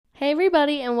Hey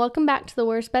everybody, and welcome back to the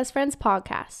Worst Best Friends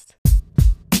podcast.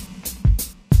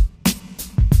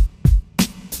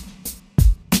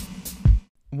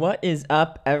 What is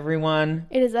up, everyone?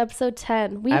 It is episode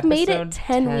 10. We've made it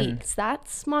 10 weeks.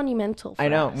 That's monumental for I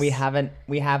know. us. We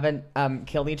haven't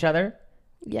killed each other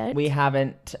yet. We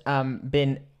haven't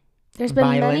been There's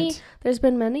violent. There's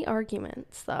been many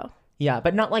arguments though. Yeah,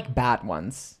 but not like bad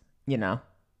ones, you know.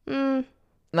 Yeah.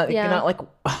 Not like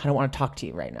I don't want to talk to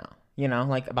you right now. You know,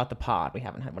 like about the pod. We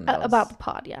haven't had one of those. About the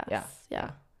pod, yes.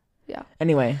 Yeah.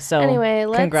 Anyway,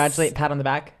 let's congratulate, pat on the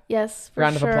back. Yes, for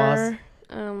round sure. of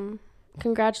applause.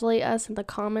 Congratulate us in the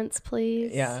comments,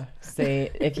 please. Yeah.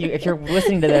 Say if you're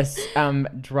listening to this,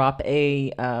 drop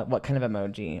a what kind of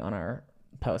emoji on our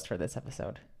post for this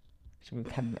episode. Should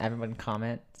we have everyone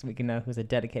comment so we can know who's a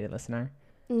dedicated listener?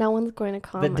 No one's going to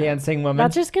comment. The dancing woman.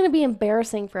 That's just going to be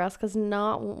embarrassing for us because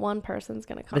not one person's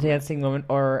going to comment. The dancing woman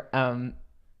or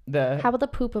How about the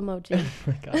poop emoji?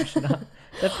 Oh my gosh, no.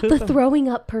 The throwing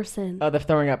up person. Oh, the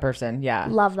throwing up person. Yeah.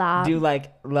 Love that. Do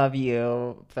like love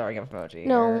you throwing up emoji.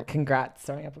 No. Or congrats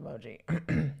throwing up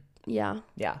emoji. Yeah.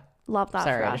 Yeah. Love that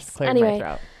Sorry, for I us. just cleared my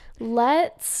throat.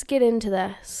 Let's get into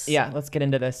this. Yeah, let's get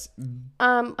into this.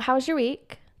 How was your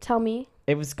week? Tell me.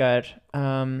 It was good.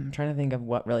 I'm trying to think of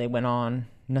what really went on.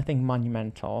 Nothing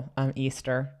monumental.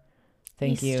 Easter.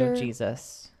 Thank you,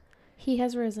 Jesus. He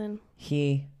has risen.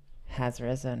 He has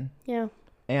risen. Yeah.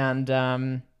 And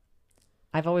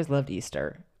I've always loved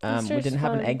Easter. We didn't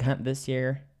have an egg hunt this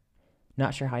year.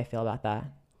 Not sure how I feel about that.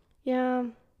 Yeah.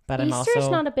 But Easter's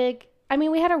not a big... I mean,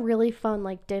 we had a really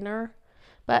fun, dinner.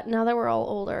 But now that we're all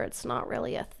older, it's not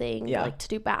really a thing, to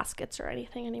do baskets or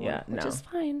anything anymore. Which is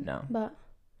fine. No. But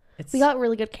we got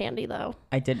really good candy, though.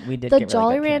 We did the get really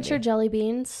Jolly good Rancher candy. jelly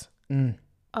beans. Mm.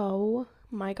 Oh,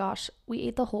 my gosh. We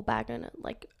ate the whole bag in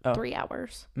 3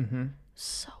 hours. Mm-hmm.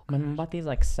 So good. My mom bought these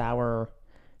sour...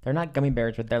 They're not gummy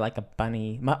bears, but they're like a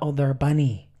bunny. They're a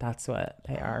bunny. That's what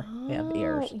they are. They have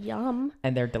ears. Yum.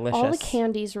 And they're delicious. All the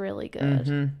candy's really good.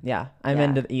 Mm-hmm. Yeah. I'm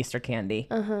into the Easter candy.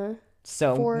 Uh-huh.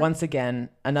 So once again,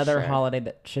 another holiday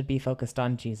that should be focused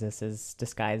on Jesus is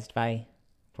disguised by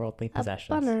worldly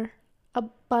possessions. A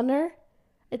bunner?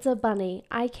 It's a bunny.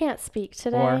 I can't speak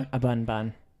today. Or a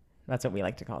bun. That's what we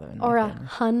like to call them. Or a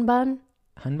hun bun.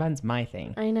 Hun bun's my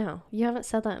thing. I know. You haven't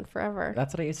said that in forever.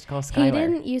 That's what I used to call Skylar.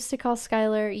 Hayden used to call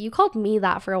Skylar. You called me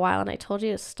that for a while, and I told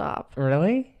you to stop.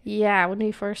 Really? Yeah, when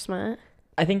we first met.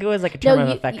 I think it was like a term of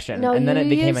affection, and then it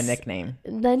became a nickname.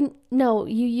 You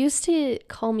used to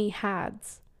call me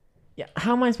Hads. Yeah.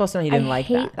 How am I supposed to know you didn't like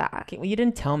that? I hate that. Okay, well, you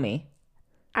didn't tell me.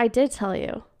 I did tell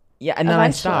you. Yeah, and then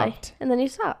eventually. I stopped. And then you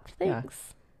stopped. Thanks.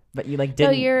 Yeah. But you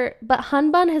didn't. But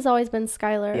Hun Bun has always been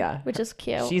Skylar. Yeah. Which is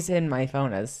cute. She's in my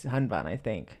phone as Hun Bun, I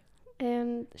think.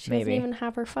 And she doesn't even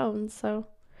have her phone, so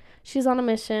she's on a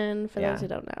mission, for those who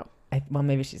don't know. Well,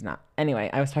 maybe she's not. Anyway,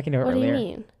 I was talking to her earlier. What do you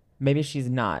mean? Maybe she's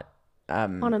not.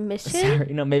 On a mission?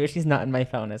 Sorry, maybe she's not in my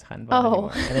phone as Han Bun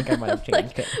anymore. I think I might have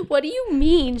changed it. What do you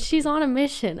mean? She's on a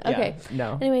mission. Okay. Yeah,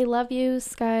 no. Anyway, love you,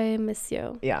 Sky, miss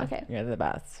you. Yeah. Okay. You're the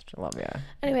best. I love you.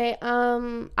 Anyway,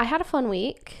 I had a fun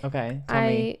week. Okay. Tell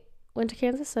me. Went to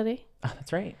Kansas City. Oh,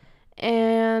 that's right.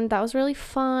 And that was really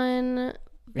fun.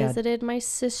 Visited my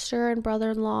sister and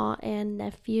brother-in-law and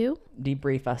nephew.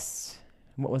 Debrief us.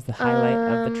 What was the highlight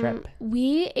of the trip?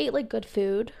 We ate good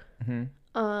food.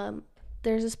 Mm-hmm.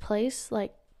 There's this place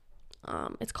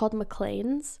it's called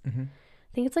McLean's. Mm-hmm.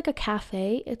 I think it's a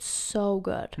cafe. It's so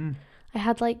good. Mm. I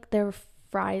had their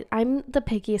fries. I'm the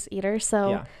pickiest eater,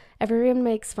 so everyone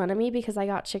makes fun of me because I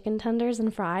got chicken tenders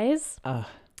and fries.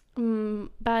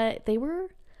 But they were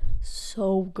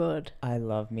so good. I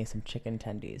love me some chicken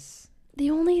tendies. The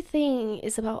only thing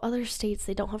is about other states,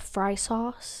 they don't have fry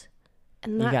sauce.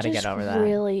 And that gotta just get over that.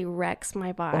 Really wrecks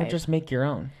my vibe. Or just make your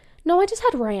own. No, I just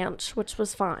had ranch, which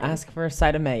was fine. Ask for a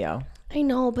side of mayo. I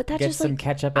know, but that Get just some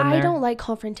ketchup in there. I don't like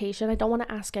confrontation. I don't want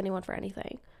to ask anyone for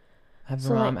anything. Have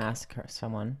Ram ask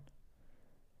someone.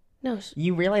 No.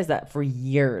 You realize that for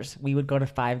years we would go to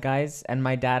Five Guys and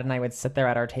my dad and I would sit there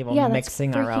at our table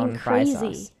mixing our own fry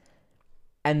sauce.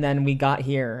 And then we got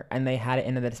here and they had it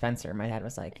in the dispenser. My dad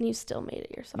was like, and you still made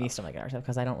it yourself. We still make it ourselves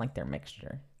because I don't like their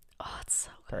mixture. Oh, it's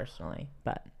so good. Personally.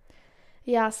 But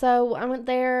yeah, so I went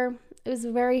there. It was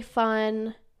very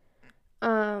fun.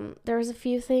 There was a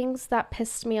few things that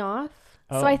pissed me off.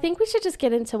 So I think we should just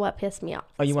get into what pissed me off.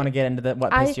 Oh, you want to get into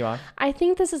what pissed you off? I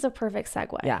think this is a perfect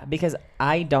segue. Yeah, because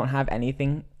I don't have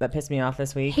anything that pissed me off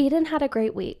this week. Hayden had a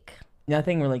great week.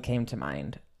 Nothing really came to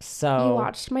mind. So you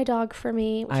watched my dog for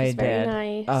me, which is very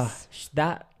nice. Oh,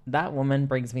 that woman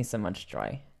brings me so much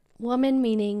joy. Woman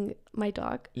meaning my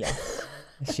dog. Yeah.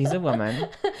 She's a woman.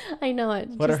 I know it.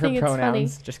 What are her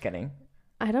pronouns? Just kidding.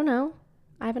 I don't know.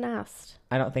 I haven't asked.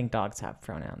 I don't think dogs have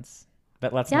pronouns.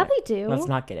 But they do. Let's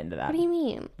not get into that. What do you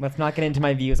mean? Let's not get into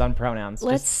my views on pronouns.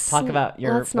 Just talk about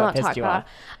what pissed you off.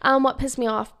 What pissed me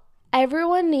off?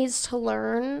 Everyone needs to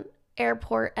learn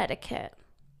airport etiquette.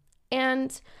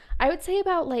 And I would say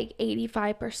about like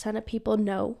 85% of people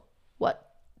know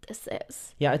what this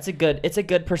is. Yeah, it's a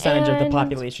good percentage of the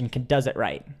population does it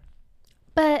right.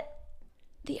 But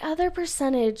the other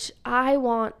percentage I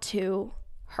want to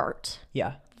hurt.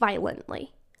 Yeah.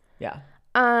 Violently. Yeah.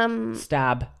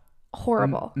 Stab.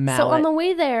 Horrible. So on the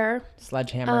way there,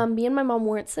 sledgehammer. Me and my mom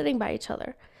weren't sitting by each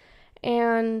other.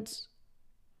 And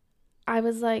I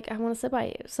was like, I want to sit by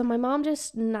you. So my mom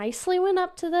just nicely went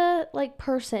up to the like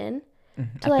person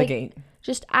to like the gate.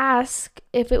 Just ask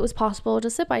if it was possible to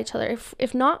sit by each other.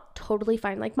 If not, totally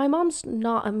fine. Like my mom's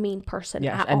not a mean person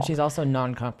at all. And she's also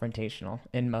non-confrontational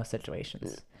in most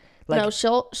situations. Like, no,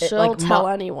 she'll tell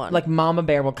anyone. Like Mama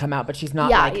Bear will come out, but she's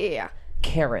not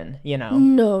Karen, you know.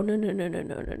 No.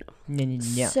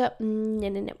 So,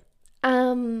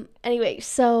 no. Anyway,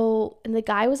 so and the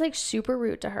guy was like super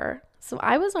rude to her. So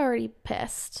I was already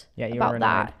pissed about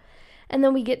that. And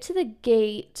then we get to the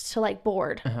gate to like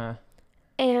board. Uh-huh.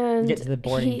 And get to the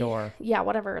boarding door. Yeah,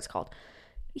 whatever it's called.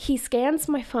 He scans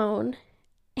my phone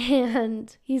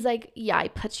and he's like, yeah, I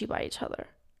put you by each other.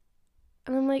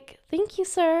 And I'm like, thank you,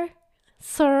 sir.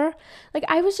 Like,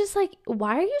 I was just like,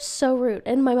 why are you so rude?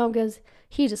 And my mom goes,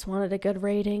 he just wanted a good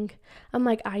rating. I'm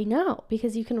like, I know,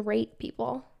 because you can rate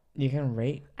people. You can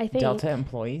rate I think Delta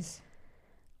employees?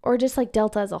 Or just like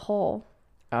Delta as a whole.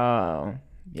 Oh,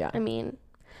 yeah. I mean,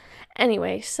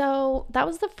 anyway, so that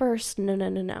was the first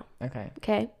no.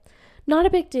 Okay. Not a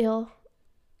big deal.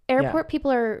 Airport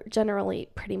people are generally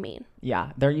pretty mean.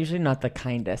 Yeah, they're usually not the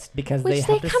kindest because they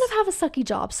kind of have a sucky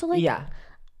job. So like,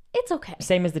 it's okay.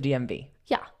 Same as the DMV.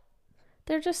 Yeah,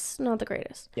 they're just not the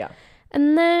greatest. Yeah.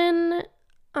 And then,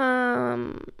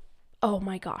 oh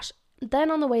my gosh. Then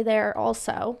on the way there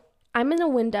also, I'm in a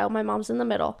window. My mom's in the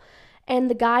middle. And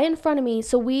the guy in front of me,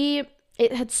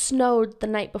 it had snowed the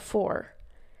night before.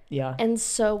 Yeah. And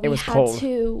so we had cold.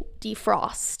 to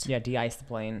defrost. Yeah, de-ice the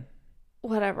plane.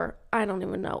 Whatever. I don't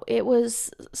even know. It was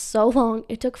so long.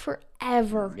 It took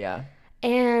forever. Yeah.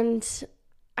 And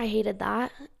I hated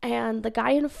that. And the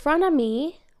guy in front of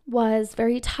me was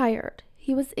very tired.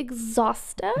 He was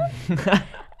exhausted.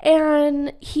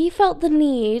 And he felt the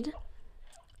need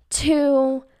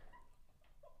to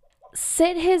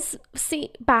sit his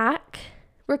seat back,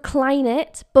 recline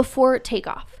it before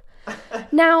takeoff.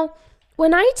 Now,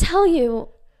 when I tell you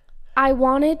I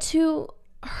wanted to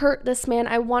hurt this man,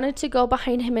 I wanted to go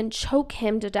behind him and choke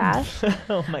him to death.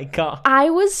 Oh my God. I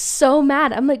was so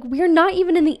mad. I'm like, we're not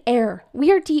even in the air.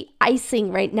 We are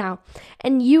de-icing right now.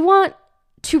 And you want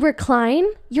to recline?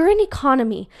 You're in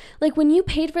economy. Like when you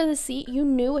paid for the seat, you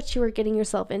knew what you were getting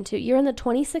yourself into. You're in the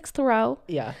 26th row.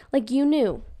 Yeah. Like you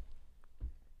knew.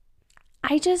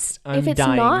 If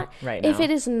it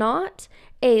is not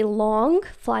a long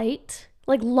flight,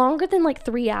 like longer than like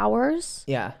 3 hours.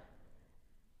 Yeah.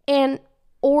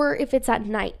 Or if it's at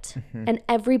night and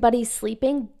everybody's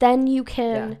sleeping, then you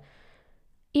can,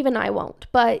 even I won't,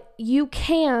 but you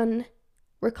can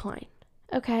recline.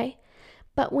 Okay.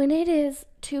 But when it is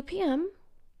 2 p.m.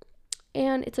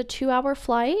 and it's a 2-hour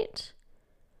flight,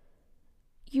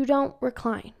 you don't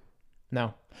recline.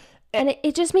 No. And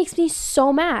it just makes me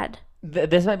so mad.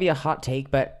 This might be a hot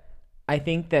take, but I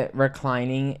think that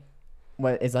reclining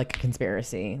is like a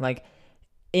conspiracy. Like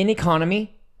in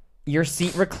economy, your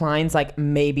seat reclines like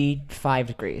maybe 5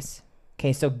 degrees.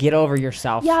 Okay, so get over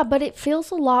yourself. Yeah, but it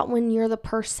feels a lot when you're the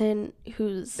person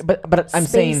whose I'm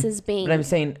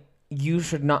saying you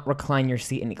should not recline your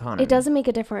seat in economy. It doesn't make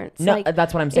a difference. No, like,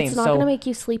 that's what I'm saying. It's not going to make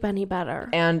you sleep any better.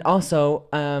 And also,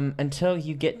 until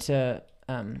you get to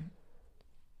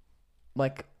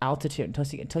like altitude, until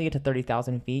you get to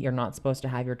 30,000 feet, you're not supposed to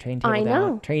have your tray table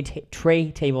down, tray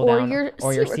table down,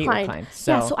 or your seat reclined.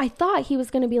 So I thought he was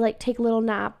going to be like, take a little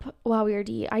nap while we were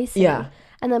de-icing,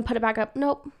 and then put it back up.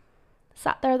 Nope,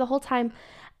 sat there the whole time.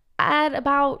 At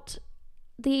about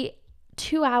the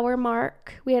 2-hour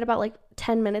mark, we had about like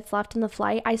 10 minutes left in the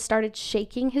flight. I started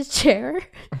shaking his chair,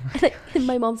 and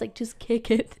my mom's like, just kick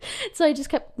it. So I just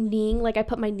kept kneeing, like I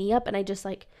put my knee up, and I just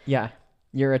like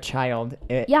You're a child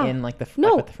in like the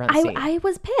front seat. I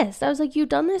was pissed. I was like, you've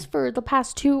done this for the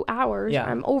past 2 hours. Yeah.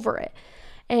 I'm over it.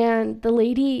 And the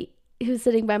lady who was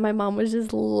sitting by my mom was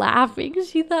just laughing.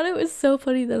 She thought it was so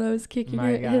funny that I was kicking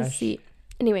his seat.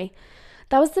 Anyway,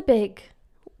 that was the big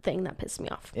thing that pissed me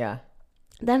off. Yeah.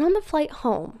 Then on the flight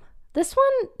home, this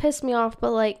one pissed me off,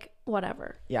 but like,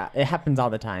 whatever. Yeah, it happens all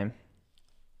the time.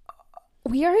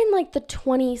 we are in like the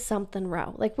 20 something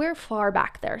row. Like we're far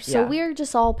back there. So we're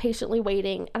just all patiently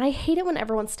waiting. And I hate it when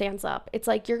everyone stands up. It's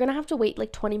like, you're going to have to wait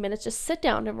like 20 minutes. Just sit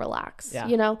down and relax.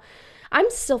 You know, I'm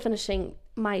still finishing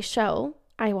my show.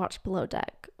 I watched Below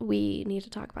Deck. We need to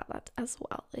talk about that as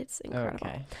well. It's incredible.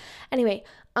 Okay.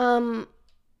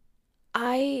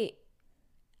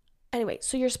 Anyway,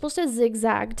 so you're supposed to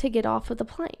zigzag to get off of the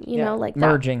plane, you know, like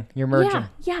merging. You're merging.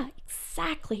 Yeah,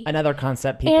 exactly. Another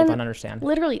concept people don't understand.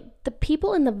 Literally, the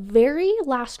people in the very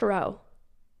last row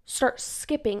start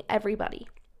skipping everybody.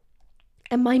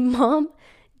 And my mom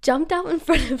jumped out in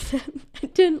front of them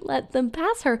and didn't let them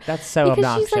pass her. That's so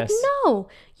obnoxious. She's like, no,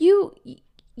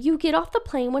 you get off the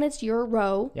plane when it's your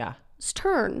row's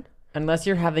turn. Unless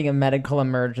you're having a medical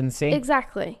emergency.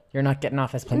 Exactly. You're not getting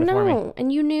off this plane before me. No,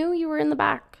 and you knew you were in the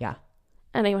back. Yeah.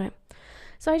 Anyway,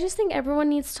 so I just think everyone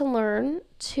needs to learn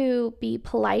to be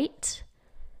polite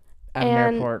at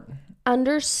an airport.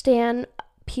 Understand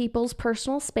people's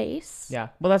personal space. Yeah.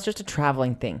 Well, that's just a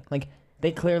traveling thing. Like,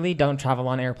 they clearly don't travel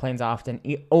on airplanes often,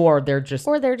 or they're just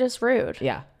rude.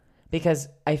 Yeah. Because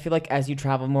I feel like as you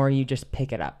travel more, you just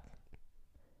pick it up.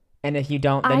 And if you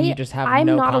don't, then you just have no common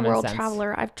sense. I'm not a world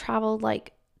traveler. I've traveled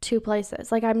like 2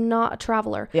 places. Like, I'm not a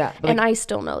traveler. Yeah. And I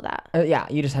still know that. Yeah.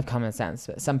 You just have common sense.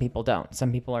 But some people don't.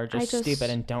 Some people are just stupid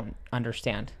and don't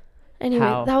understand. Anyway,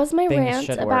 that was my rant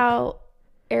about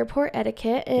airport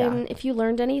etiquette. And if you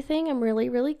learned anything, I'm really,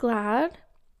 really glad.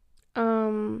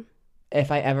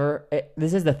 If I ever...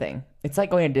 this is the thing. It's like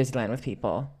going to Disneyland with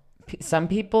people. Some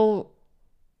people...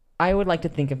 I would like to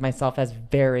think of myself as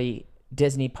very...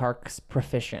 Disney parks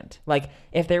proficient. Like,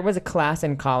 if there was a class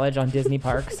in college on Disney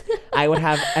parks, I would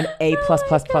have an A+++++.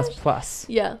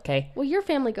 Yeah. Okay. Well, your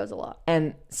family goes a lot.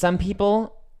 And some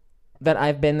people that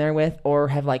I've been there with or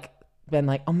have like been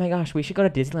like, oh my gosh, we should go to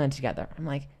Disneyland together. I'm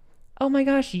like, oh my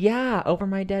gosh, yeah, over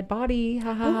my dead body.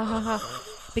 Ha ha ha ha ha.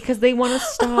 Because they want to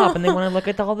stop and they want to look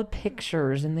at all the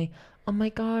pictures and they, oh my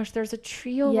gosh, there's a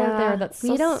tree over there. That's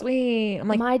so sweet. I'm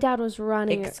like, my dad was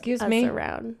running excuse us me?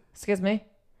 around. Excuse me?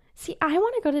 See, I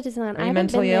want to go to Disneyland. I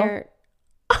haven't been there.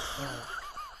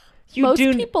 Most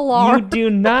people are. You do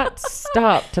not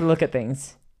stop to look at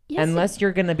things unless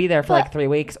you're going to be there for like 3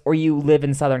 weeks or you live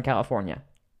in Southern California.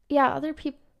 Yeah, other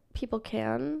people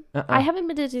can. I haven't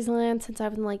been to Disneyland since I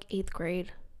was in like 8th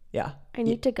grade. Yeah. I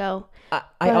need to go.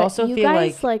 I also feel like...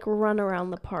 You guys like run around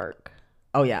the park.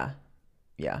 Oh, yeah.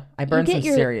 Yeah. I burn some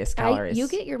serious calories. You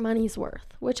get your money's worth,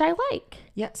 which I like.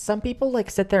 Yeah. Some people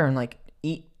like sit there and like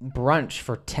eat brunch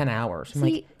for 10 hours. I'm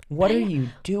like, what are you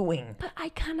doing? But I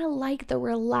kind of like the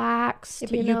relaxed,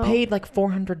 but you paid like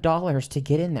 $400 to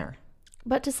get in there.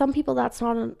 But to some people, that's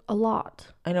not a lot.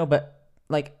 I know, but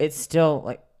like, it's still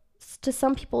like... To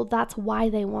some people, that's why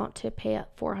they want to pay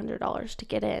 $400 to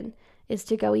get in, is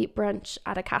to go eat brunch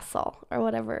at a castle or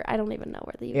whatever. I don't even know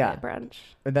where you get brunch.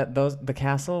 The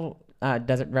castle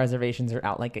desert reservations are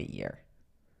out like a year.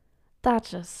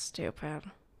 That's just stupid.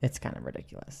 It's kind of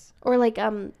ridiculous. Or like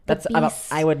that's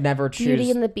Beast, I would never choose Beauty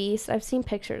and the Beast. I've seen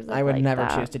pictures of I would never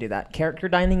choose to do that. Character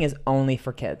dining is only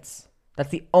for kids.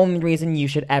 That's the only reason you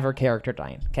should ever character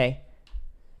dine, okay?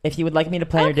 If you would like me to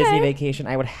plan your Disney vacation,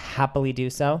 I would happily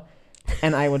do so.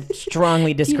 And I would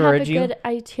strongly discourage you. Do you have a good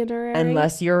itinerary?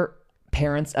 Unless you're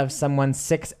parents of someone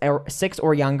 6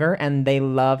 or younger and they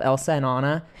love Elsa and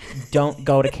Anna, don't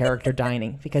go to character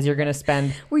dining because you're going to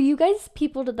spend... Were you guys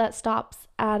people that stops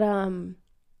at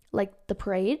like the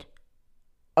parade?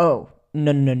 Oh,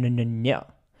 no.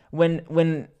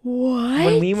 When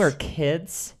we were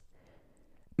kids,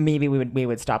 maybe we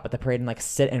would stop at the parade and like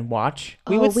sit and watch.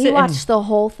 We watched the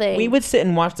whole thing. We would sit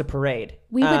and watch the parade.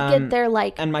 We would get there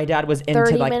like and my dad was into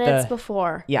 30 like minutes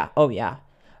before. Yeah. Oh yeah.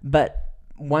 But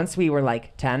once we were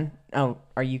like 10, oh,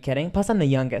 are you kidding? Plus I'm the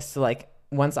youngest, so like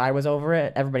once I was over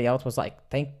it, everybody else was like,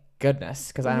 thank goodness,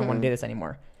 because I don't want to do this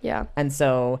anymore. Yeah. And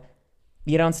so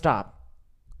you don't stop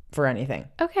for anything.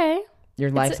 Okay. Your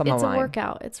life's on the line. It's a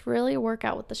workout. It's really a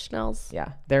workout with the Schnells.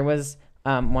 Yeah. There was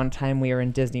one time we were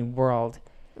in Disney World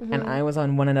and I was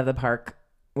on one end of the park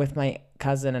with my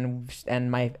cousin and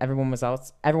everyone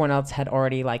else had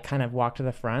already like kind of walked to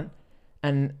the front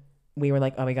and we were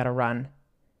like, oh, we got to run.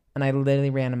 And I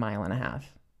literally ran 1.5 miles,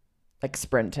 like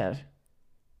sprinted.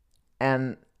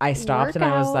 And I stopped and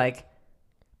I was like,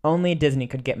 only Disney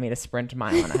could get me to sprint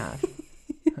 1.5 miles.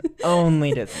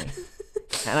 Only Disney.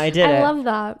 And I did it. I love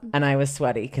that. And I was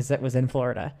sweaty because it was in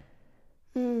Florida.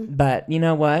 But you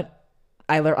know what?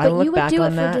 I look back on that. You would do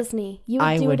it for Disney.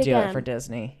 I would do it for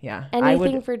Disney. Yeah.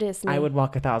 Anything for Disney. I would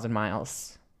walk 1,000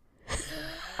 miles.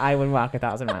 I would walk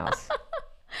 1,000 miles.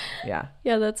 Yeah.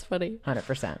 Yeah, that's funny.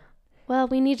 100%. Well,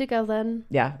 we need to go then.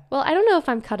 Yeah. Well, I don't know if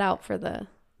I'm cut out for that.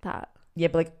 Yeah,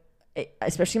 but like,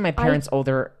 especially my parents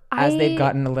as they've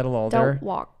gotten a little older. Don't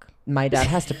walk. My dad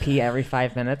has to pee every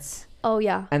 5 minutes. Oh,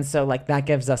 yeah. And so, like, that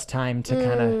gives us time to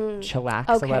kind of chillax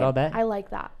a little bit. I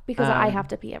like that because I have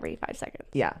to pee every 5 seconds.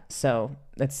 Yeah. So,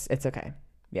 it's okay.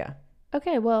 Yeah.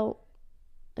 Okay, well,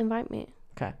 invite me.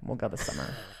 Okay, we'll go this summer.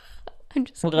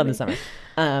 We'll go this summer.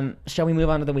 Shall we move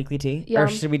on to the weekly tea? Yeah. Or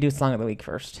should we do song of the week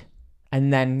first?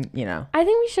 And then, I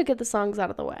think we should get the songs out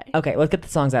of the way. Okay, let's get the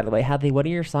songs out of the way. Hadley, what are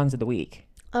your songs of the week?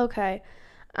 Okay.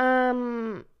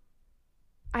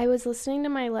 I was listening to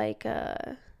my,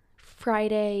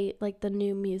 Friday, the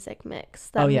new music mix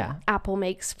that Apple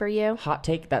makes for you. Hot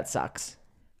take, that sucks.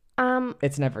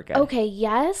 It's never good. Okay,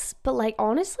 yes, but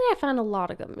honestly, I found a lot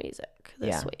of good music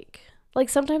this week.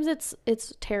 Sometimes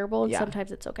it's terrible and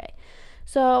sometimes it's okay.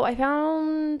 So I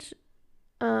found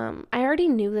I already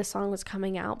knew this song was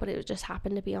coming out, but it just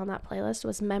happened to be on that playlist. It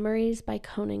was Memories by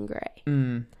Conan Gray.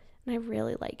 And I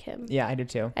really like him. Yeah, I do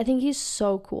too. I think he's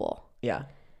so cool. Yeah.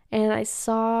 And I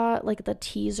saw the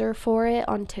teaser for it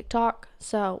on TikTok,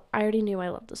 so I already knew I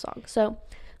loved the song. So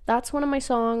that's one of my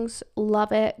songs.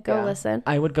 Love it. Go listen.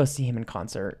 I would go see him in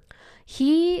concert.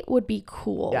 He would be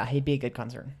cool. Yeah, he'd be a good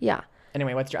concert. Yeah.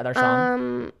 Anyway, what's your other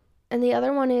song? And the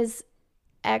other one is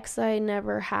Ex I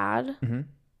Never Had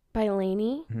by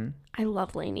Lainey. I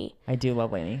love Lainey. I do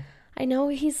love Lainey. I know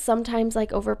he's sometimes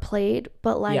overplayed,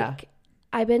 but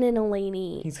I've been in a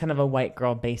Lainey. He's kind of a white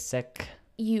girl basic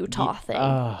Utah thing.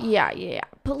 Yeah.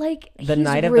 But the he's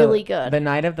night of really good. The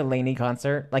night of the Lainey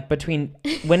concert, between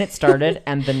when it started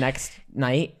and the next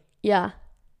night. Yeah.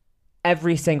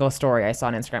 Every single story I saw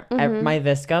on Instagram, my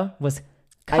Visco was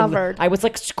covered. I was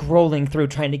scrolling through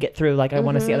trying to get through. I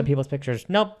want to see other people's pictures.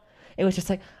 Nope. It was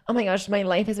just oh my gosh, my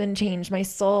life has been changed. My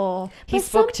soul. He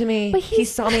spoke to me. He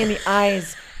saw me in the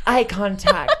eyes. Eye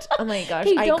contact. Oh my gosh,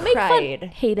 I cried. Make fun,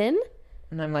 Hayden.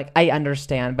 And I'm I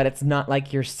understand, but it's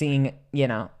not you're seeing,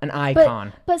 an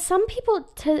icon. But some people,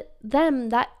 to them,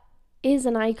 that is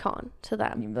an icon to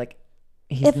them.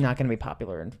 He's not going to be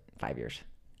popular in 5 years.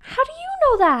 How do you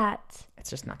know that? It's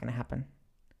just not going to happen.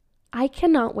 I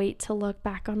cannot wait to look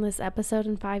back on this episode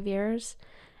in 5 years.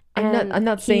 I'm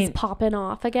not saying he's popping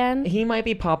off again. He might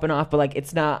be popping off, but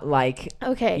it's not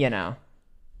okay.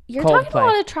 You're Coldplay. Talking a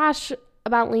lot of trash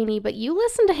about Lainey, but you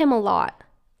listen to him a lot.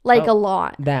 A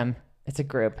lot. Them. It's a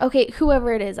group. Okay,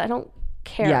 whoever it is, I don't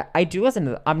care. Yeah, I do listen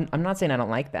to them. I'm not saying I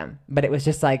don't like them, but it was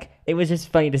just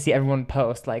funny to see everyone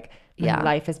post my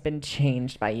life has been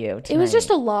changed by you tonight. It was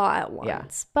just a lot at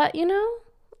once. Yeah. But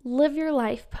live your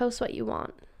life, post what you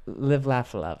want. Live,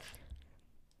 laugh, love.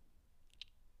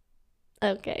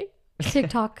 Okay.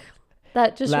 TikTok.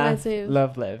 That just laugh, reminds me of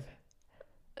love, live.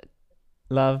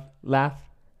 Love, laugh,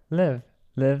 live,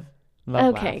 love,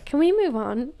 okay, laugh. Can we move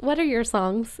on? What are your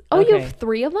songs? Oh, okay. You have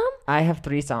 3 of them? I have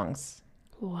 3 songs.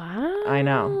 Wow. I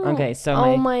know. Okay, so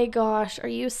oh my gosh, are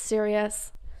you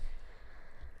serious?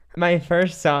 My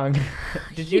first song.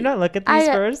 Did you not look at these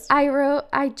first?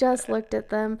 I just looked at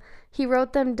them. He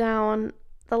wrote them down.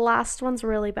 The last one's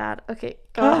really bad. Okay,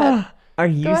 go ahead. Are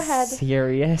you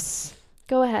serious?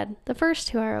 Go ahead. The first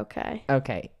 2 are okay.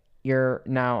 Okay. You're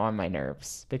now on my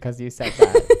nerves because you said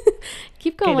that.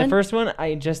 Keep going. Okay, the first one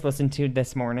I just listened to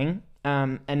this morning.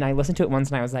 And I listened to it once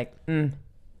and I was like, And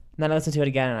then I listened to it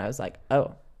again and I was like,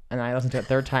 oh. And I listened to it a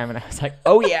third time and I was like,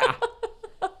 oh yeah.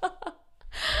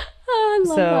 I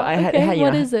love that.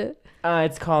 What is it?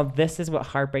 It's called This Is What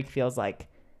Heartbreak Feels Like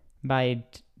by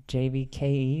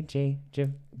JVKE.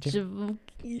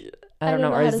 I don't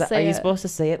know. Are you supposed to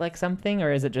say it like something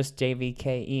or is it just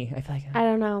JVKE? I feel like I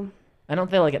don't know. I don't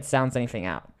feel like it sounds anything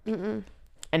out.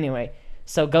 Anyway,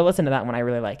 so go listen to that one. I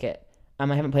really like it. I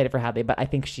haven't played it for Hadley, but I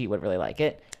think she would really like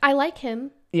it. I like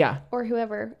him. Yeah. Or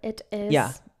whoever it is.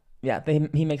 Yeah. Yeah.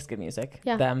 He makes good music.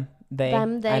 Yeah. Them, they.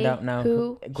 I don't know.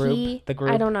 Who, the group.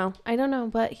 I don't know,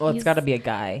 but it's got to be a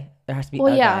guy. There has to be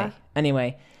a guy.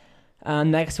 Anyway,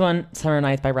 next one, Summer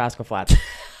Nights by Rascal Flatts.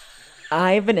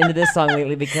 I've been into this song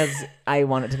lately because I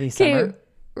want it to be summer.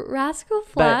 Rascal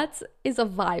Flatts is a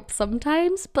vibe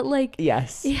sometimes, but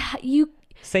yes. Yeah,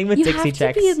 same with Dixie Chicks. You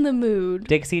have to be in the mood.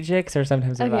 Dixie Chicks or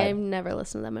sometimes a vibe. Okay, I've never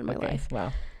listened to them in my life.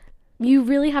 Wow. You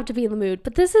really have to be in the mood.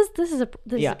 But this is a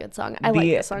good song. I like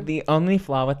this song. The only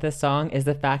flaw with this song is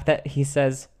the fact that he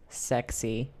says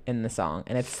sexy in the song.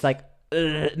 And it's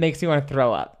it makes me want to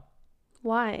throw up.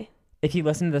 Why? If you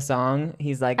listen to the song,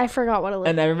 he's like... I forgot what it was.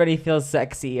 And everybody feels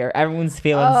sexy or everyone's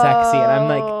feeling sexy. And I'm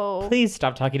like, please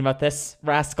stop talking about this,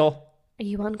 rascal. Are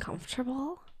you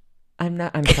uncomfortable? I'm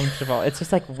not uncomfortable. It's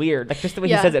just weird. Just the way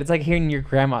he says it. It's like hearing your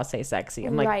grandma say sexy.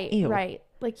 I'm like, ew. Right.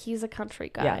 He's a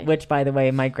country guy. Yeah, which by the way,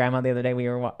 my grandma the other day, we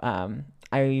were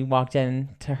I walked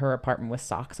into her apartment with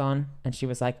socks on, and she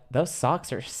was like, "Those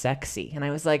socks are sexy," and I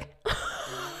was like,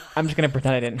 "I'm just gonna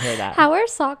pretend I didn't hear that." How are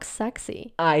socks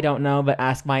sexy? I don't know, but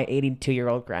ask my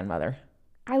 82-year-old grandmother.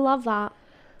 I love that.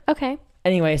 Okay.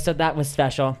 Anyway, so that was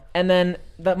special, and then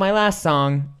my last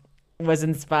song was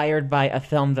inspired by a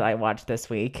film that I watched this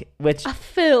week, which a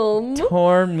film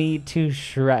tore me to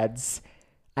shreds.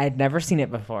 I had never seen it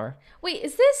before. Wait,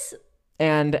 is this?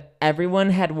 And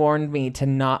everyone had warned me to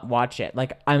not watch it.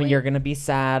 Like, you're gonna be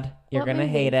sad. You're gonna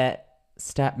hate it.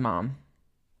 Stepmom.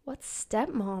 What's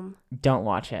Stepmom? Don't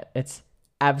watch it. It's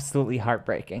absolutely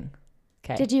heartbreaking.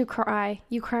 Okay. Did you cry?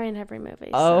 You cry in every movie.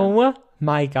 So. Oh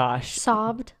my gosh.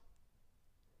 Sobbed.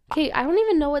 Okay, I don't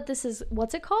even know what this is.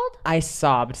 What's it called? I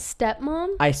sobbed. Stepmom?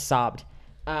 I sobbed.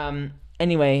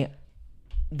 Anyway,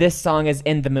 this song is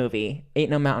in the movie. Ain't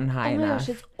No Mountain High Enough. Oh my gosh,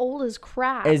 it's old as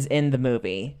crap. Is in the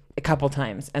movie a couple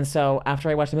times. And so after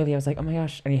I watched the movie, I was like, oh my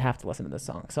gosh, and you have to listen to this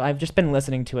song. So I've just been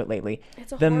listening to it lately.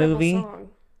 It's a the horrible movie. Song.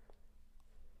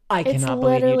 I cannot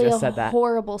believe you just said that. It's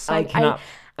horrible song.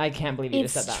 I can't believe you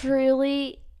just said that. It's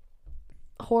truly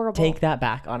horrible. Take that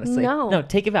back, honestly. No,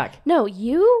 take it back. No,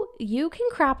 you can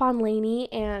crap on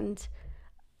Lainey and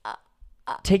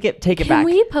take it back. Can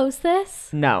we post this?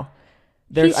 No.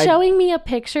 He's showing me a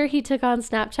picture he took on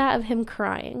Snapchat of him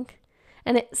crying.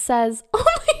 And it says, "Oh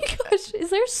my gosh, is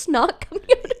there snot coming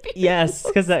out of your Yes,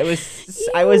 because I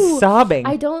was sobbing.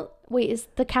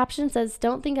 The caption says,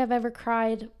 "Don't think I've ever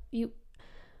cried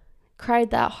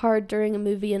cried that hard during a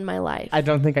movie in my life." I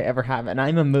don't think I ever have, and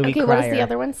I'm a movie crier. Okay, what does the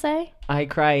other one say? I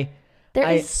cry. There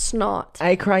is snot.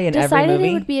 I cry in every movie. Decided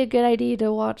it would be a good idea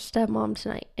to watch Stepmom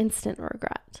tonight. Instant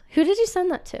regret. Who did you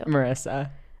send that to? Marissa.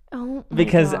 Oh my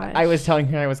Because gosh. I was telling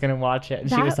her I was going to watch it, and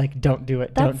she was like, "Don't do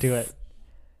it. Don't do it."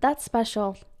 That's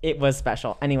special. It was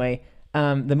special. Anyway,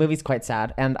 the movie's quite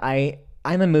sad, and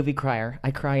I'm a movie crier.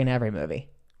 I cry in every movie.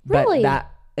 Really? But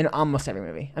in almost every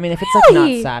movie. I mean, if it's like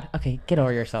not sad, okay, get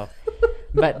over yourself.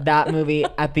 But that movie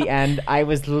at the end, I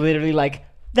was literally like,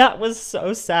 that was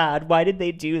so sad. Why did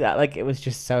they do that? Like, it was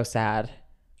just so sad.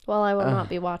 Well, I will not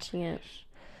be watching it.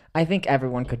 I think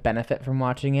everyone could benefit from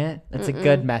watching it. It's a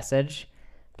good message.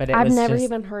 But I've never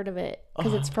even heard of it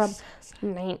because it's from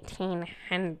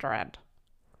 1900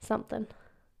 something.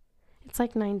 It's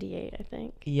like 98, I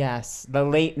think. Yes, the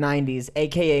late 90s,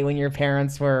 aka when your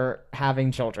parents were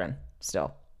having children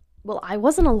still. Well, I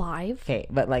wasn't alive. Okay,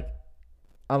 but like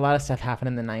a lot of stuff happened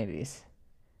in the 90s.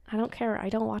 I don't care. I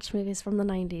don't watch movies from the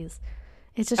 90s.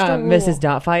 It's just a rule. Mrs.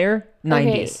 Doubtfire,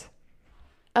 90s.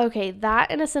 Okay,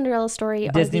 that and A Cinderella Story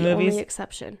Disney are the movies? only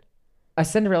exception. A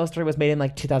Cinderella Story was made in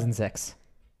like 2006.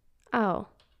 Oh.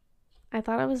 I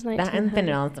thought it was 1900. That and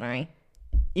Cinderella Story.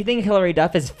 You think Hilary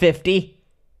Duff is 50?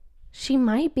 She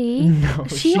might be. No,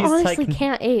 she honestly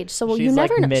can't age. So you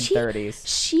never know.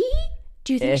 Mid-30s.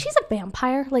 Do you think she's a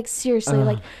vampire? Like, seriously,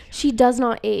 like, she does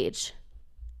not age.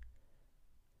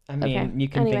 I mean, you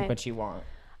can think what you want.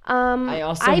 I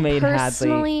also made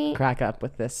Hadley crack up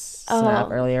with this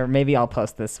snap earlier. Maybe I'll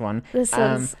post this one.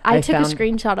 I took a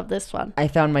screenshot of this one. I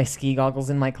found my ski goggles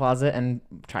in my closet and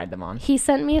tried them on. He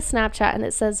sent me a Snapchat and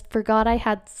it says, "Forgot I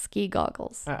had ski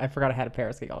goggles." I forgot I had a pair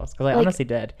of ski goggles because I honestly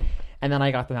did. And then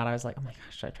I got them out. I was like, oh my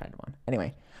gosh, I tried them on.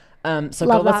 Anyway, so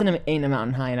go listen to Ain't a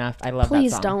Mountain High Enough. I love that song.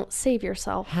 Please don't. Save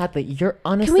yourself. Hadley, you're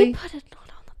honestly... Can we put it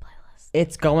on the playlist?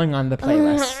 It's going on the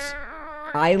playlist.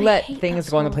 I let things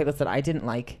go on the playlist that I didn't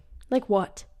like. Like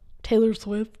what? Taylor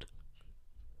Swift?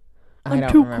 I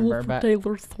don't remember, but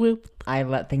Taylor Swift. I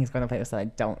let things go on the playlist that I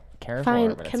don't care for.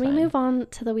 Fine. Can we move on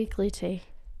to the weekly tea?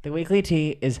 The weekly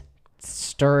tea is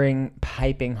stirring,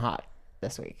 piping hot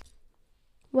this week.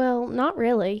 Well, not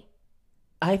really.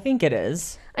 I think it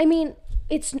is. I mean,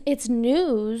 it's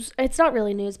news. It's not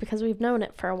really news because we've known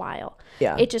it for a while.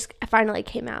 Yeah. It just finally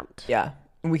came out. Yeah.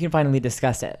 We can finally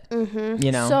discuss it. Mm-hmm.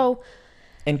 You know? So,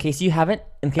 in case you have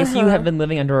been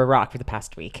living under a rock for the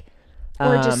past week.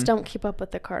 Or just don't keep up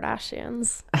with the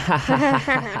Kardashians.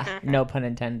 No pun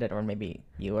intended, or maybe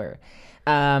you were.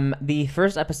 The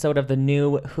first episode of the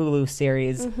new Hulu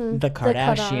series, The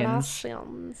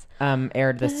Kardashians,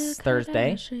 aired this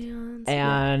Thursday.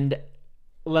 And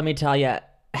let me tell you,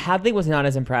 Hadley was not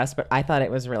as impressed, but I thought it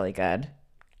was really good.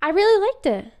 I really liked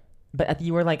it. But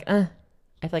you were like, I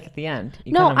feel like at the end.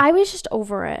 I was just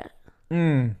over it.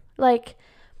 Like,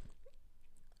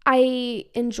 I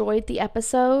enjoyed the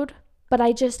episode, but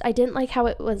I didn't like how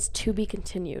it was to be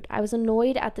continued. I was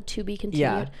annoyed at the to be continued.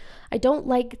 Yeah. I don't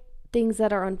like things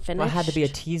that are unfinished. Well, it had to be a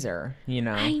teaser, you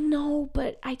know. I know,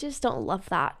 but I just don't love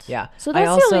that. Yeah. So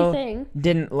that's the only thing.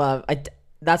 Didn't love.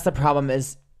 That's the problem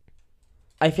is,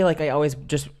 I feel like I always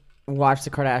just watch the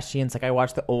Kardashians. Like I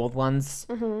watched the old ones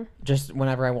just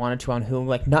whenever I wanted to on Hulu.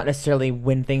 Like not necessarily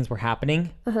when things were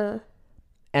happening.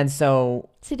 And so...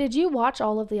 See, did you watch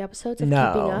all of the episodes of Keeping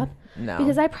Up? No.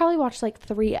 Because I probably watched like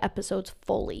 3 episodes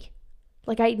fully.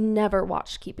 Like I never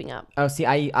watched Keeping Up. Oh, see,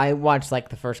 I watched like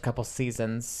the first couple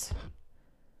seasons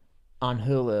on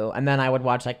Hulu. And then I would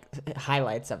watch like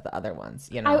highlights of the other ones,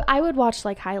 you know? I would watch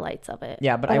like highlights of it.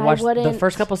 Yeah, but I watched... The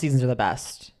first couple seasons are the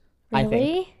best. Really? I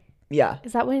think. Yeah.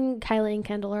 Is that when Kylie and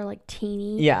Kendall are like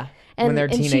teeny? Yeah. When they're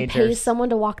teenagers. And she pays someone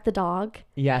to walk the dog.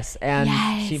 Yes. And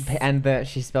she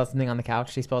spills something on the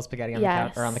couch. She spills spaghetti on the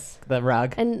couch or on the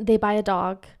rug. And they buy a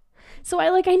dog. So I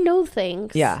know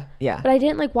things. Yeah. Yeah. But I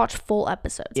didn't like watch full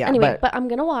episodes. Yeah, anyway, but I'm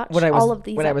going to watch all of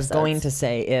these What episodes. I was going to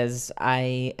say is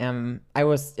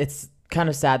it's kind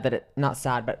of sad that not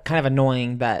sad, but kind of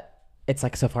annoying that it's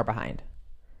like so far behind.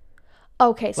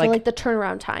 Okay. So like the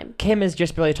turnaround time. Kim is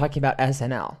just barely talking about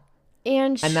SNL.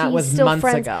 And that was months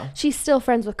ago. She's still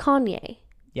friends with Kanye.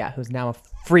 Yeah, who's now a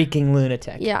freaking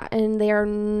lunatic. Yeah, and they are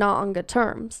not on good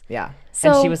terms. Yeah.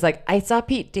 So, and she was like, I saw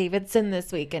Pete Davidson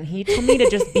this week, and he told me to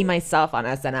just be myself on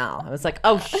SNL. I was like,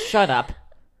 oh, shut up.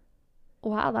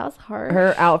 Wow, that was hard.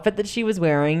 Her outfit that she was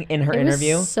wearing in her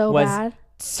interview was bad.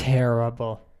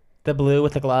 Terrible. The blue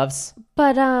with the gloves.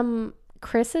 But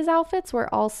Chris's outfits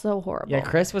were also horrible. Yeah,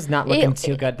 Chris was not looking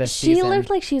too good this season. She looked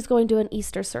like she's going to an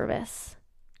Easter service.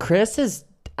 Chris is,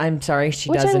 I'm sorry, she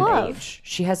doesn't age.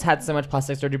 She has had so much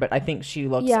plastic surgery, but I think she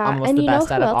looks almost the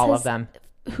best out of all of them.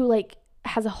 Who like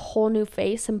has a whole new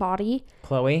face and body?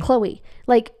 Chloe.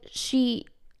 Like she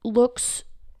looks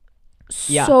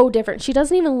so different. She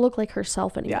doesn't even look like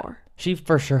herself anymore. Yeah. She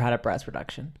for sure had a breast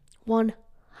reduction.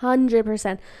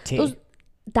 100%.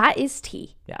 That is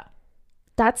tea. Yeah.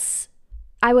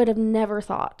 I would have never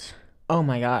thought. Oh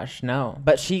my gosh, no.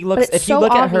 But she looks, if you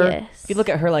look at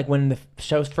her like when the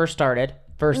show first started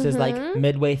versus like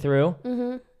midway through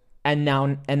and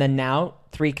then now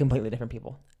 3 completely different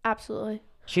people. Absolutely.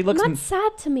 She looks not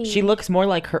sad to me. She looks more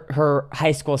like her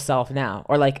high school self now,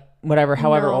 or like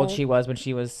however old she was when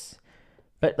she was,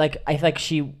 but like I feel like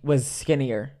she was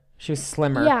skinnier. She was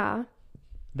slimmer. Yeah.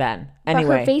 Then anyway,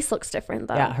 but her face looks different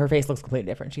though. Yeah, her face looks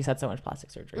completely different. She's had so much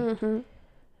plastic surgery.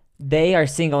 They are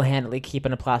single-handedly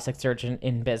keeping a plastic surgeon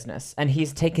in business, and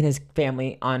he's taking his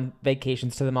family on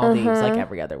vacations to the Maldives like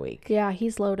every other week. Yeah,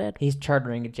 he's loaded. He's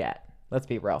chartering a jet. Let's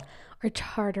be real. Or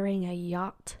chartering a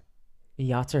yacht.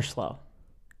 Yachts are slow.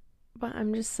 But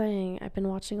I'm just saying, I've been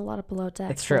watching a lot of Below Deck.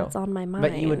 It's true. So it's on my mind.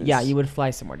 But you would fly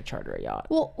somewhere to charter a yacht.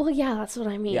 Well, yeah, that's what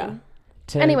I mean. Yeah.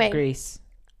 Anyway, Greece.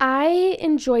 I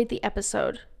enjoyed the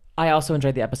episode. I also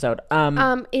enjoyed the episode.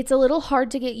 It's a little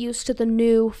hard to get used to the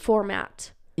new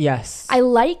format. Yes. I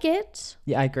like it.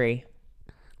 Yeah, I agree.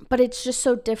 But it's just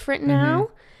so different now.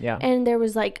 Yeah. And there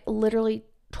was like literally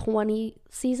 20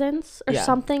 seasons or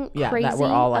something crazy that were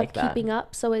all like of Keeping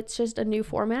Up. So it's just a new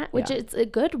format, which it's a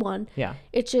good one. Yeah.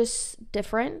 It's just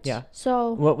different. Yeah.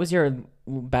 So what was your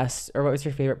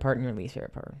favorite part and your least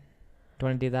favorite part? Do you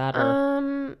want to do that?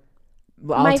 Or?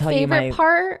 My favorite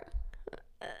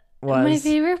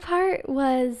part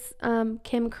was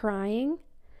Kim crying.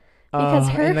 Because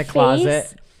her in the face,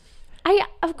 closet.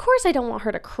 Of course I don't want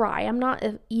her to cry. I'm not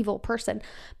an evil person.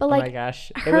 But like, oh my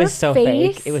gosh, it was so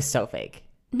fake. It was so fake.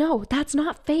 No, that's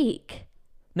not fake.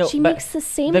 No, she makes the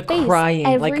same face crying,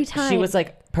 every time. She was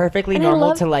like perfectly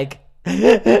normal to like.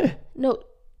 No,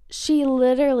 she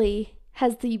literally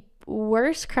has the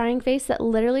worst crying face that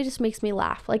literally just makes me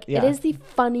laugh. Like it is the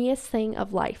funniest thing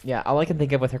of life. Yeah, all I can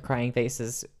think of with her crying face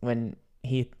is when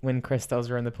Chris throws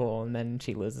her in the pool and then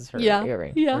she loses her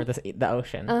earring or the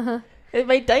ocean.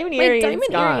 My diamond earring is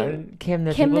gone. Kim,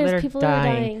 there's people that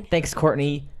are dying. Thanks,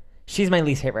 Courtney. She's my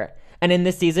least favorite. And in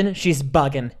this season, she's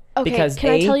bugging. Okay, because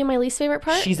can I tell you my least favorite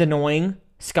part? She's annoying,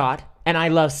 Scott, and I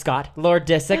love Scott. Lord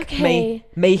Disick,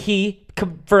 may he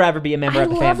forever be a member of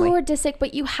the family. I love Lord Disick,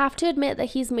 but you have to admit that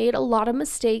he's made a lot of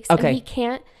mistakes. Okay. And he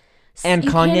can't. And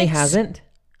Kanye hasn't?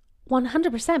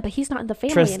 100%, but he's not in the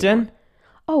family Tristan? anymore.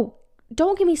 Oh,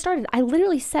 don't get me started. I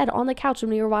literally said on the couch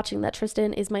when we were watching that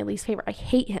Tristan is my least favorite. I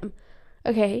hate him.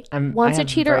 Okay? Once a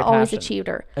cheater, always a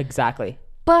cheater. Exactly.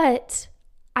 But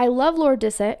I love Lord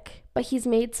Disick, but he's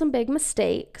made some big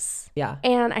mistakes. Yeah.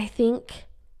 And I think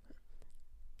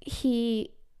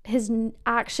his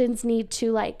actions need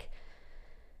to like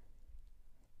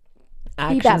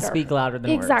actions speak louder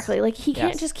than words. Exactly. Like he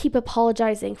can't just keep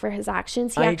apologizing for his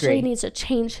actions. He actually needs to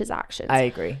change his actions. I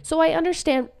agree. So I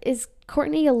understand. Is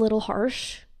Courtney a little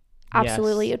harsh?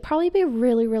 Absolutely. Yes. It'd probably be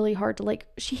really, really hard to like.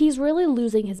 He's really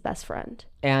losing his best friend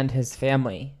and his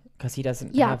family because he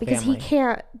doesn't. Yeah, because he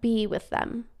can't be with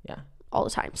them. Yeah. all the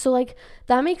time. So like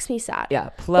that makes me sad. Yeah.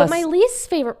 Plus, but my least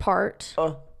favorite part.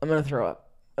 Oh, I'm gonna throw up.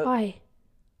 Why?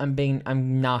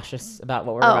 I'm nauseous about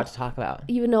what we're about to talk about.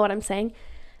 You know what I'm saying?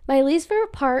 My least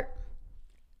favorite part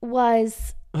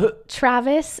was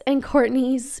Travis and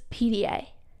Courtney's PDA.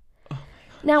 Oh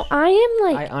now I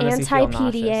am like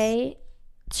anti-PDA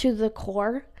to the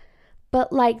core,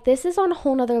 but like this is on a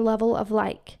whole nother level of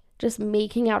like just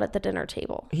making out at the dinner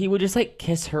table. He would just like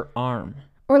kiss her arm.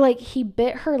 Or like he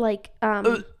bit her like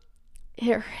her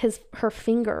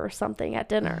finger or something at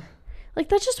dinner. Like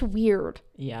that's just weird.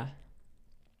 Yeah.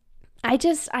 I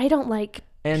don't like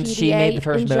and PDA she made the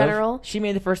first in move. General. She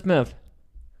made the first move.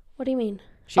 What do you mean?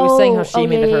 She was saying how she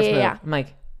made the first move. Yeah. I'm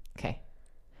like, okay.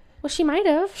 Well, she might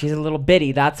have. She's a little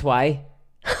bitty, that's why.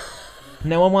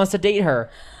 No one wants to date her.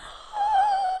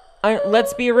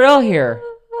 Let's be real here.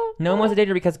 No one wants to date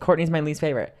her because Courtney's my least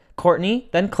favorite. Courtney,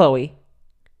 then Chloe.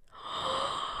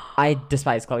 I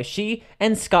despise Chloe. She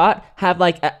and Scott have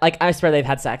like I swear they've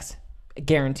had sex. I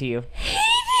guarantee you.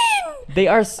 They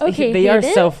are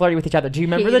so flirty with each other. Do you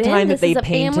remember the time that they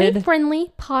painted? This is a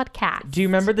family-friendly podcast. Do you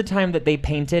remember the time that they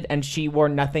painted and she wore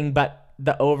nothing but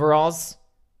the overalls?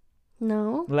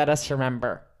 No. Let us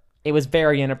remember. It was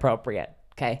very inappropriate.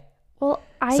 Okay. Well,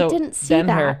 I didn't see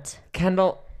that.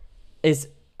 Kendall is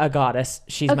a goddess.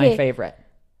 She's my favorite.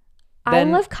 I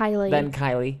love Kylie. Then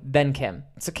Kylie. Then Kim.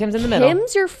 So Kim's in the middle.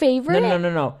 Kim's your favorite?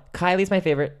 No. Kylie's my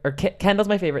favorite. Or Kendall's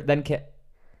my favorite. Then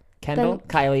Kendall,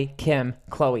 Kylie, Kim,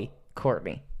 Chloe,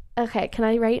 Courtney. Okay. Can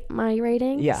I rate my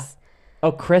ratings? Yeah.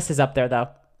 Oh, Chris is up there though.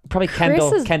 Probably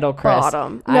Chris Kendall, Chris.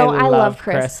 Bottom. No, I love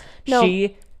Chris. No,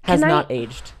 she has not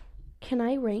aged. Can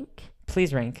I rank?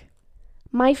 Please rank.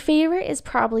 My favorite is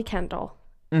probably Kendall.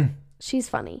 She's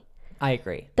funny. I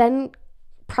agree. Then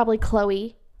probably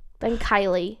Chloe. Then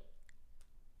Kylie.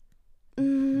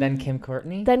 Then Kim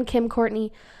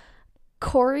Courtney.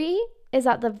 Corey is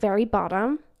at the very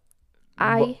bottom.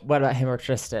 What about him or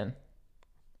Tristan?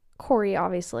 Corey,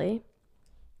 obviously.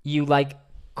 You like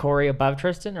Corey above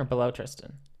Tristan or below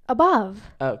Tristan? Above.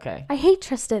 Okay. I hate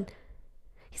Tristan.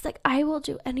 He's like, I will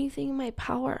do anything in my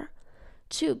power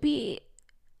to be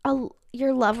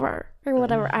your lover or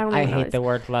whatever. I don't know. I hate the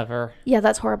word lover. Yeah,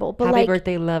 that's horrible. But Happy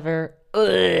birthday, lover.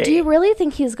 Ugh. Do you really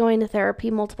think he's going to therapy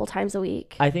multiple times a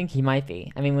week? I think he might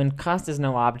be. I mean, when cost is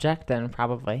no object, then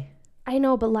probably. I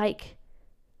know, but like,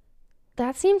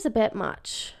 that seems a bit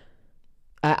much.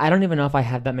 I don't even know if I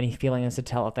have that many feelings to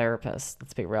tell a therapist.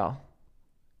 Let's be real.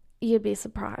 You'd be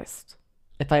surprised.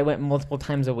 If I went multiple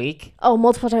times a week? Oh,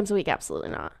 multiple times a week? Absolutely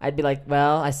not. I'd be like,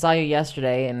 well, I saw you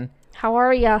yesterday and... How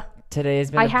are you? Today's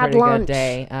been a pretty good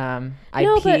day. I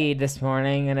peed this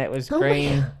morning and it was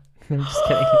green. I'm just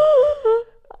kidding.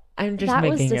 I'm just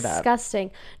making it up. That was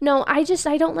disgusting. No, I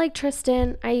don't like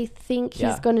Tristan. I think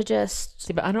he's going to just...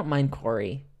 See, but I don't mind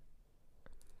Corey.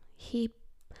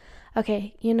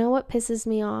 Okay, you know what pisses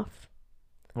me off?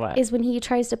 What? Is when he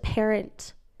tries to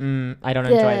parent... I don't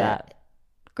enjoy that.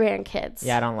 Grandkids.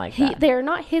 Yeah, I don't like that. They're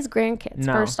not his grandkids,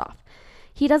 first off.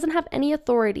 He doesn't have any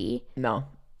authority. No.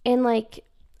 And like,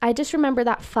 I just remember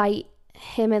that fight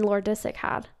him and Lord Disick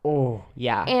had. Oh,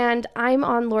 yeah. And I'm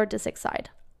on Lord Disick's side.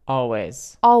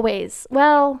 Always.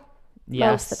 Well,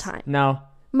 yes. Most of the time. No.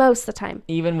 Most of the time.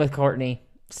 Even with Courtney,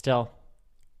 still.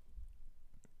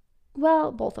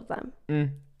 Well, both of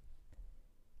them.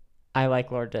 I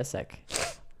like Lord Disick.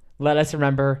 Let us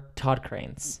remember Todd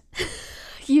Cranes.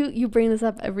 You bring this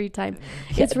up every time.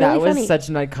 It's really funny. That was such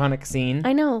an iconic scene.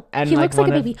 I know. And he looks like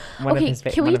a baby. Okay,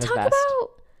 can we talk about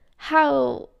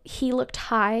how he looked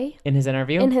high in his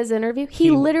interview?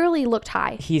 He literally looked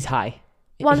high. He's high.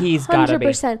 100%. He's gotta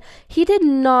be. He did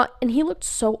not, and he looked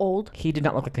so old. He did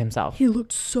not look like himself. He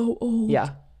looked so old. Yeah.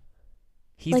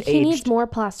 He's like, he needs more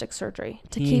plastic surgery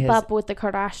to keep up with the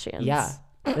Kardashians. Yeah.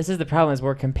 This is the problem, is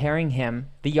we're comparing him.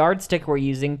 The yardstick we're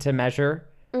using to measure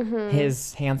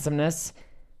his handsomeness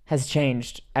has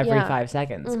changed every 5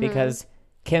 seconds because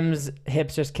Kim's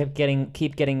hips just keep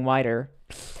getting wider.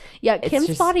 Yeah,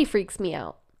 Kim's body freaks me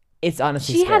out. It's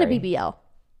honestly She scary. had a BBL.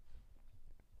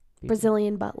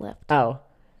 Brazilian butt lift. Oh.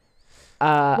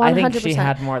 I think she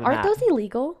had more than Aren't that. those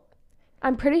illegal?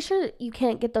 I'm pretty sure you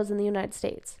can't get those in the United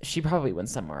States. She probably went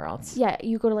somewhere else. Yeah,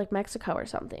 you go to like Mexico or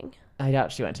something. I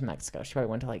doubt she went to Mexico. She probably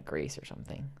went to like Greece or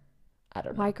something. I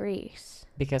don't know. Why Greece?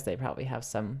 Because they probably have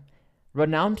some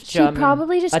renowned German. She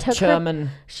probably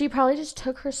just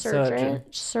took her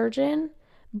surgeon,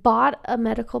 bought a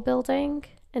medical building,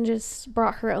 and just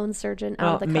brought her own surgeon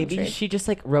out of the country. Maybe she just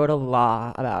like wrote a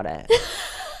law about it.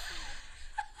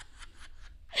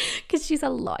 Because she's a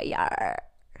lawyer.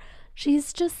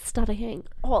 She's just studying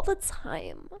all the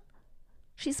time.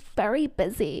 She's very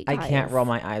busy, guys. I can't roll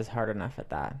my eyes hard enough at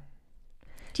that.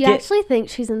 Do you actually think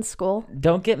she's in school?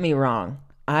 Don't get me wrong.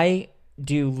 I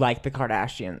do like the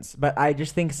Kardashians, but I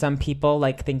just think some people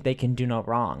like think they can do no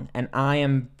wrong, and I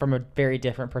am from a very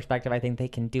different perspective. I think they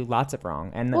can do lots of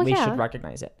wrong, and that we should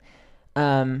recognize it.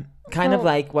 Kind of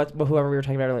like whoever we were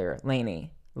talking about earlier,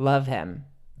 Lainey. Love them,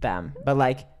 but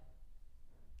like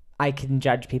I can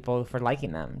judge people for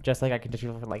liking them, just like I can judge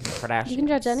people for liking the Kardashians. You can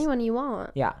judge anyone you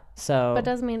want. Yeah, so but it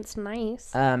doesn't mean it's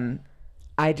nice.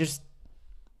 I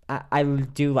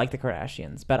do like the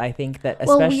Kardashians, but I think that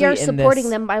especially we are supporting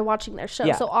them by watching their show.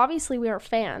 Yeah. So obviously we are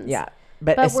fans. Yeah,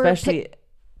 but especially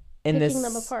in this, picking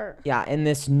them apart. Yeah, in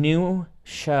this new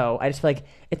show, I just feel like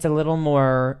it's a little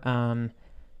more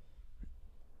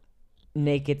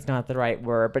naked's not the right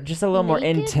word, but just a little more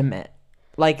intimate.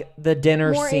 Like the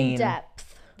dinner scene. More in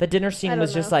depth. The dinner scene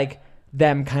was just like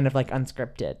them kind of like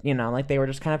unscripted, you know, like they were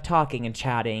just kind of talking and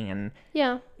chatting and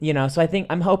you know, so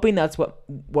I'm hoping that's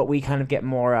what we kind of get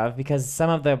more of, because some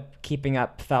of the keeping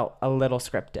up felt a little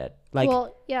scripted. Like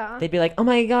they'd be like, oh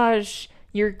my gosh,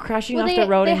 you're crashing off the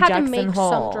road in Jackson Hole. They had to make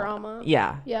some drama.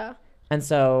 Yeah. And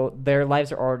so their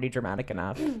lives are already dramatic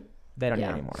enough. They don't need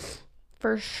any more.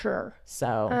 For sure.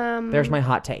 So there's my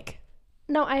hot take.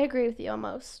 No, I agree with you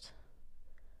almost.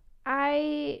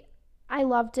 I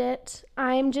loved it.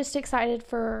 I'm just excited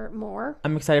for more.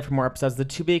 I'm excited for more episodes. The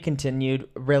to be continued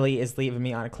really is leaving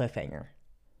me on a cliffhanger.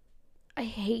 I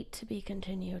hate to be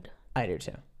continued. I do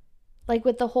too. Like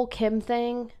with the whole Kim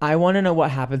thing. I want to know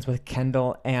what happens with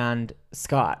Kendall and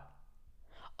Scott.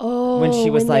 Oh, when she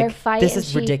was like, this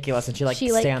is ridiculous. And she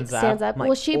stands up.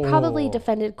 Well, she probably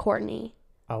defended Kourtney.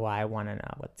 Oh, I want to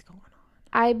know what's going on.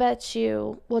 I bet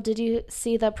you. Well, did you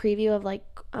see the preview of like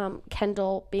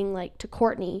Kendall being like to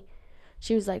Kourtney?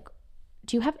 She was like,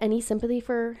 do you have any sympathy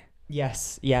for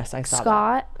Yes, I saw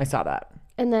Scott? I saw that.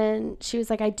 And then she was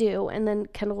like, I do. And then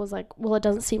Kendall was like, well, it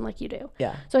doesn't seem like you do.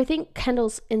 Yeah. So I think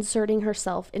Kendall's inserting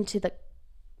herself into the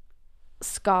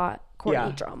Scott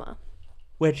Kourtney drama.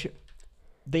 Which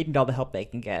they need all the help they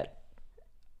can get.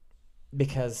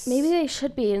 Because maybe they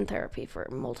should be in therapy for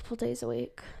multiple days a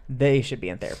week. They should be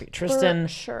in therapy. Tristan.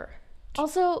 For sure.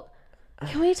 Also,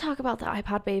 can we talk about the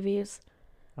iPod babies?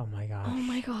 Oh my gosh. Oh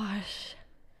my gosh.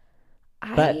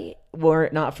 But were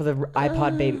it not for the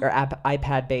iPod baby or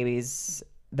iPad babies,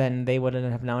 then they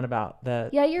wouldn't have known about the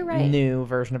you're right. new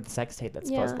version of the sex tape that's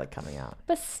supposedly coming out.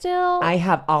 But still, I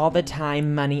have all the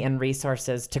time, money, and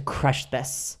resources to crush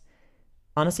this.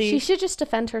 Honestly, she should just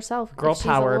defend herself. Girl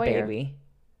power, baby.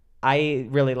 I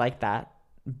really like that.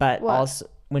 But also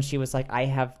when she was like, I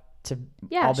have to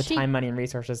all the time, money, and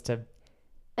resources to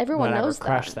everyone knows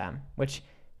crush them, which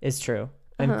is true.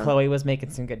 And Khloe was making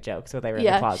some good jokes when they were in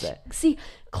the closet. See,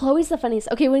 Khloe's the funniest.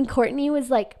 Okay, when Kourtney was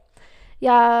like,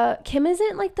 yeah, Kim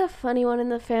isn't like the funny one in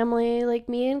the family. Like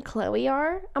me and Khloe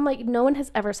are. I'm like, no one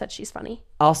has ever said she's funny.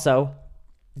 Also,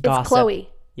 gossip. It's Khloe.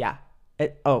 Yeah. Yeah.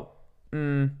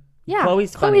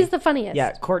 Khloe's the funniest.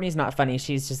 Yeah, Kourtney's not funny.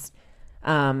 She's just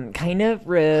kind of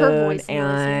rude. Her voice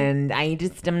and I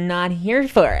just am not here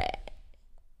for it.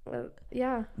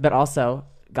 Yeah. But also,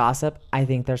 gossip, I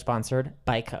think they're sponsored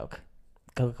by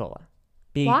Coca-Cola.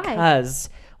 Because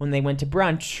when they went to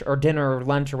brunch or dinner or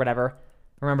lunch or whatever,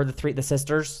 remember the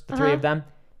sisters, the three of them,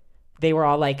 they were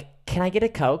all like, can I get a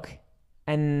Coke?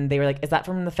 And they were like, is that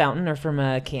from the fountain or from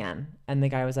a can? And the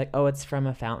guy was like, oh, it's from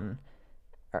a fountain.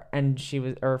 And she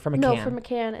was, or from a can. No, from a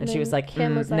can. And she was like,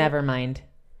 Kim was like, never mind.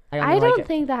 I don't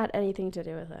think that had anything to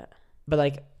do with it. But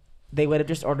like, they would have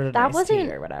just ordered an iced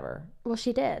tea or whatever. Well,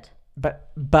 she did.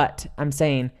 But I'm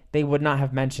saying they would not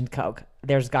have mentioned Coke.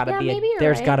 There's got to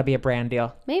gotta be a brand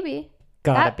deal. Maybe.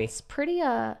 That's pretty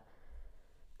I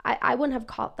wouldn't have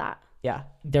caught that. Yeah,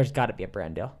 there's got to be a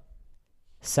brand deal.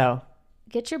 So,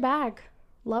 get your bag.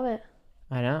 Love it.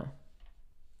 I know.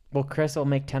 Well, Chris will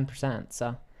make 10%,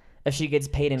 so if she gets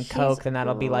paid in Coke, then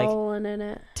that'll be like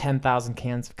 10,000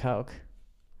 cans of Coke.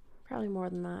 Probably more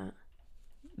than that.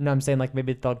 No, I'm saying like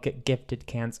maybe they'll get gifted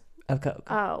cans of Coke.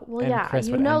 Oh, well, yeah. Chris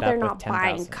they're not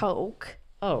buying Coke.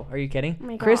 Oh, are you kidding? Oh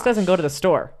my Chris gosh. doesn't go to the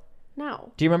store.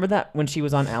 No. Do you remember that when she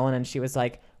was on Ellen and she was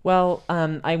like, well,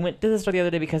 I went to the store the other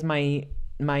day because my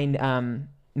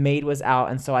maid was out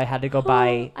and so I had to go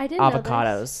buy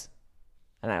avocados.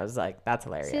 And I was like, that's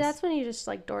hilarious. See, that's when you just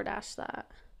like DoorDash that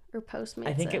or Postmates.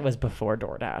 I think it was before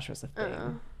DoorDash was a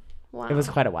thing. Wow. It was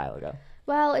quite a while ago.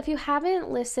 Well, if you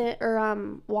haven't listened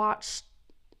or watched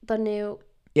the new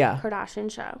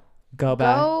Kardashian show, go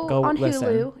on listen.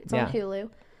 Hulu. It's on Hulu.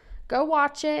 Go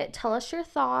watch it. Tell us your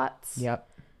thoughts. Yep.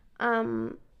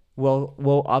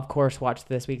 We'll of course watch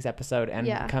this week's episode and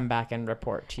come back and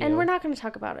report to you. And we're not going to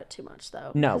talk about it too much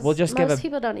though. No, we'll just most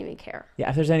people don't even care. Yeah,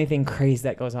 if there's anything crazy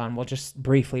that goes on, we'll just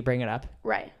briefly bring it up.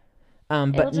 Right.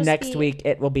 But next week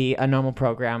it will be a normal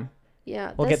program.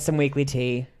 Yeah. We'll get some weekly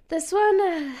tea. This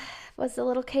one was a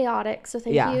little chaotic, so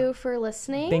thank you for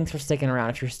listening. Thanks for sticking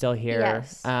around if you're still here.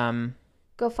 Yes.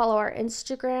 Go follow our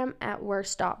Instagram at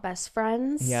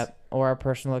worst.bestfriends. Yep. Or our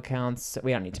personal accounts.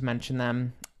 We don't need to mention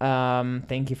them.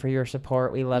 Thank you for your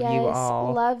support. We love you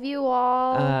all. Love you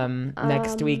all.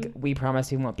 Next week we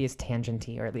promise we won't be as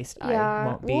tangenty, or at least I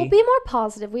won't be. We'll be more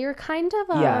positive. We were kind of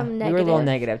negative. We were a little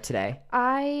negative today.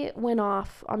 I went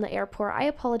off on the airport. I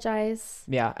apologize.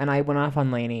 Yeah, and I went off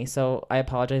on Lainey, so I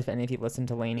apologize if any of you listen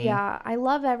to Lainey. Yeah, I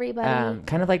love everybody.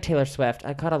 Kind of like Taylor Swift.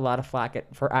 I caught a lot of flack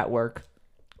at work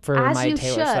for As my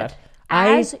Taylor Swift.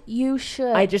 As you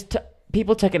should. I just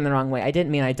people took it in the wrong way. I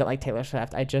didn't mean I don't like Taylor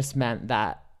Swift. I just meant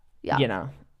that,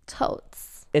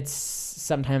 totes. It's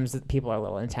sometimes people are a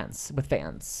little intense with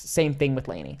fans. Same thing with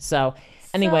Lainey. So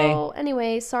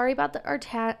anyway, sorry about our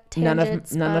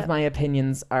tangents. None of my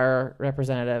opinions are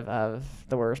representative of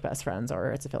the Worst Best Friends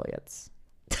or its affiliates.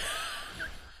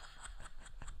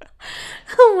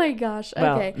 Oh my gosh. Okay.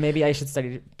 Well, maybe I should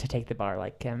study to take the bar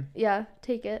like Kim. Yeah,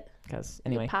 take it. Because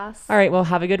anyway. Pass. All right. Well,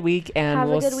 have a good week, and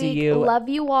we'll see you. Love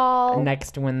you all.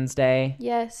 Next Wednesday.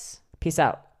 Yes. Peace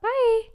out.